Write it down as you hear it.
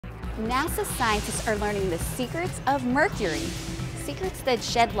NASA scientists are learning the secrets of Mercury, secrets that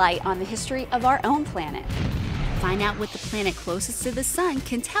shed light on the history of our own planet. Find out what the planet closest to the Sun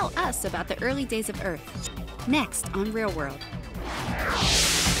can tell us about the early days of Earth. Next on Real World.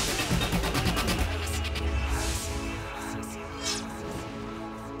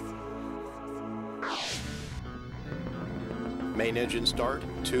 Main engine start,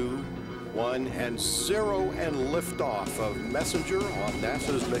 2, 1, and 0, and liftoff of Messenger on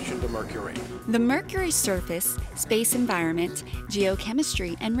NASA's mission to Mercury. The Mercury Surface, Space Environment,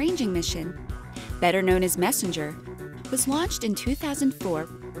 Geochemistry, and Ranging Mission, better known as Messenger, was launched in 2004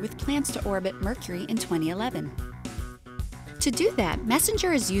 with plans to orbit Mercury in 2011. To do that,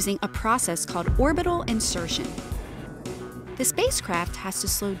 Messenger is using a process called orbital insertion. The spacecraft has to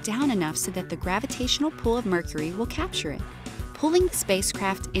slow down enough so that the gravitational pull of Mercury will capture it, pulling the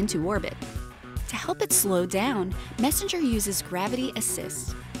spacecraft into orbit. To help it slow down, Messenger uses gravity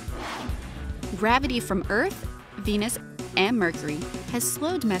assist. Gravity from Earth, Venus, and Mercury has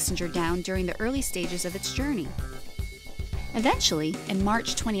slowed Messenger down during the early stages of its journey. Eventually, in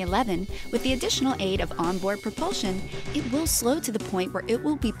March 2011, with the additional aid of onboard propulsion, it will slow to the point where it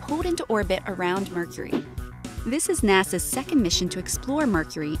will be pulled into orbit around Mercury. This is NASA's second mission to explore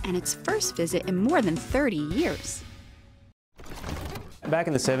Mercury and its first visit in more than 30 years. Back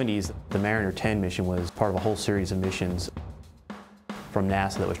in the 70s, the Mariner 10 mission was part of a whole series of missions from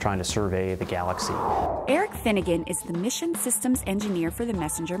NASA that was trying to survey the galaxy. Eric Finnegan is the mission systems engineer for the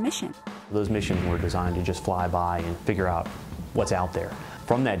Messenger mission. Those missions were designed to just fly by and figure out what's out there.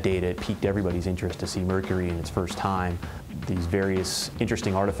 From that data, it piqued everybody's interest to see Mercury in its first time, these various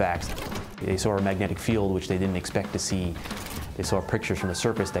interesting artifacts. They saw a magnetic field which they didn't expect to see. They saw pictures from the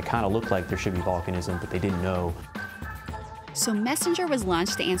surface that kind of looked like there should be volcanism, but they didn't know. So Messenger was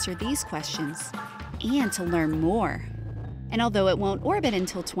launched to answer these questions and to learn more. And although it won't orbit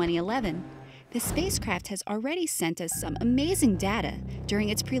until 2011, the spacecraft has already sent us some amazing data during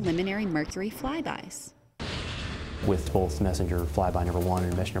its preliminary Mercury flybys. With both Messenger flyby number 1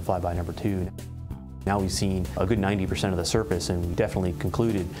 and Messenger flyby number 2, now we've seen a good 90% of the surface, and we definitely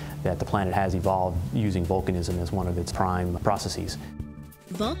concluded that the planet has evolved using volcanism as one of its prime processes.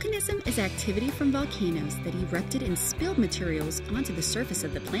 Volcanism is activity from volcanoes that erupted and spilled materials onto the surface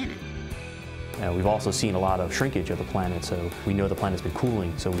of the planet. We've also seen a lot of shrinkage of the planet, so we know the planet's been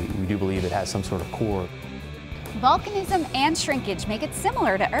cooling, so we do believe it has some sort of core. Volcanism and shrinkage make it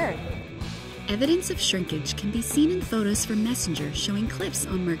similar to Earth. Evidence of shrinkage can be seen in photos from Messenger showing cliffs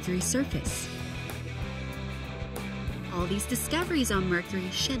on Mercury's surface. All these discoveries on Mercury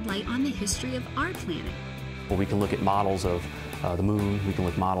shed light on the history of our planet. Well, we can look at models of the Moon, we can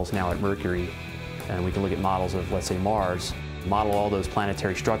look at models now at Mercury, and we can look at models of, let's say, Mars, model all those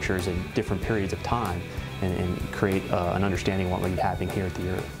planetary structures in different periods of time and create an understanding of what might be happening here at the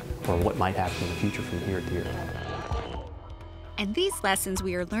Earth, or what might happen in the future from here at the Earth. And these lessons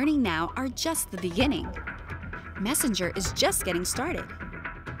we are learning now are just the beginning. Messenger is just getting started.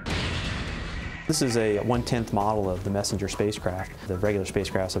 This is a 1/10 model of the Messenger spacecraft. The regular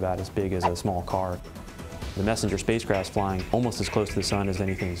spacecraft's about as big as a small car. The Messenger spacecraft's flying almost as close to the Sun as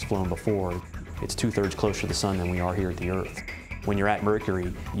anything that's flown before. It's 2/3 closer to the Sun than we are here at the Earth. When you're at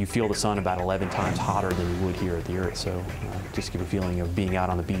Mercury, you feel the Sun about 11 times hotter than you would here at the Earth. So just to give a feeling of being out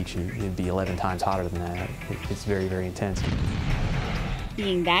on the beach, it'd be 11 times hotter than that. It's very, very intense.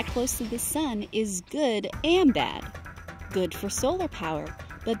 Being that close to the Sun is good and bad. Good for solar power,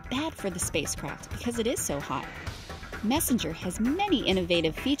 but bad for the spacecraft because it is so hot. Messenger has many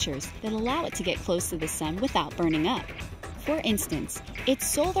innovative features that allow it to get close to the Sun without burning up. For instance, its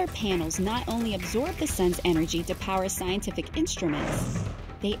solar panels not only absorb the Sun's energy to power scientific instruments,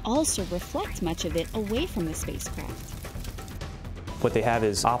 they also reflect much of it away from the spacecraft. What they have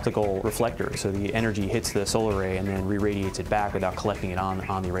is optical reflectors, so the energy hits the solar array and then re-radiates it back without collecting it on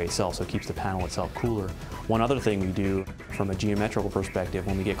the array itself, so it keeps the panel itself cooler. One other thing we do from a geometrical perspective,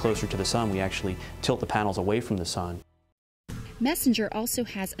 when we get closer to the Sun, we actually tilt the panels away from the Sun. Messenger also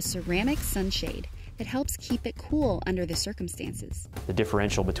has a ceramic sunshade that helps keep it cool under the circumstances. The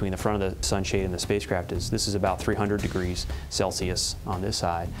differential between the front of the sunshade and the spacecraft is this is about 300 degrees Celsius on this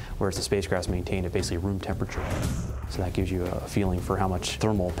side, whereas the spacecraft's maintained at basically room temperature. So that gives you a feeling for how much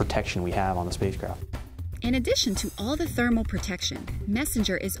thermal protection we have on the spacecraft. In addition to all the thermal protection,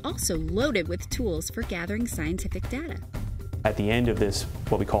 Messenger is also loaded with tools for gathering scientific data. At the end of this,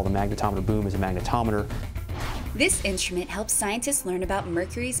 what we call the magnetometer boom is a magnetometer. This instrument helps scientists learn about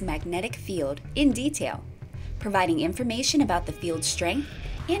Mercury's magnetic field in detail, providing information about the field's strength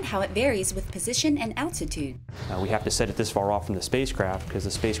and how it varies with position and altitude. We have to set it this far off from the spacecraft because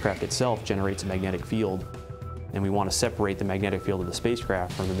the spacecraft itself generates a magnetic field. And we want to separate the magnetic field of the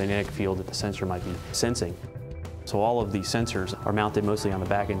spacecraft from the magnetic field that the sensor might be sensing. So all of these sensors are mounted mostly on the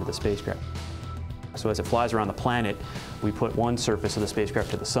back end of the spacecraft. So as it flies around the planet, we put one surface of the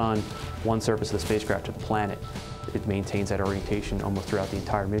spacecraft to the sun, one surface of the spacecraft to the planet. It maintains that orientation almost throughout the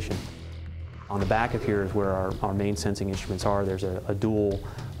entire mission. On the back of here is where our main sensing instruments are. There's a dual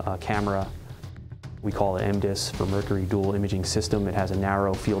camera. We call it MDIS for Mercury Dual Imaging System. It has a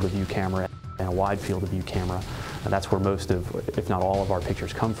narrow field of view camera and a wide field of view camera. And that's where most of, if not all of our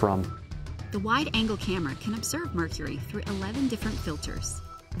pictures come from. The wide-angle camera can observe Mercury through 11 different filters.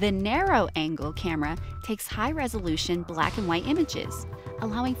 The narrow-angle camera takes high-resolution black and white images,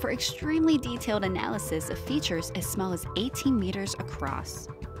 allowing for extremely detailed analysis of features as small as 18 meters across.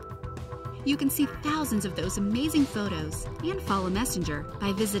 You can see thousands of those amazing photos and follow Messenger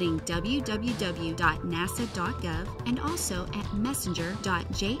by visiting www.nasa.gov and also at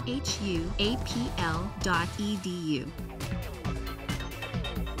messenger.jhuapl.edu.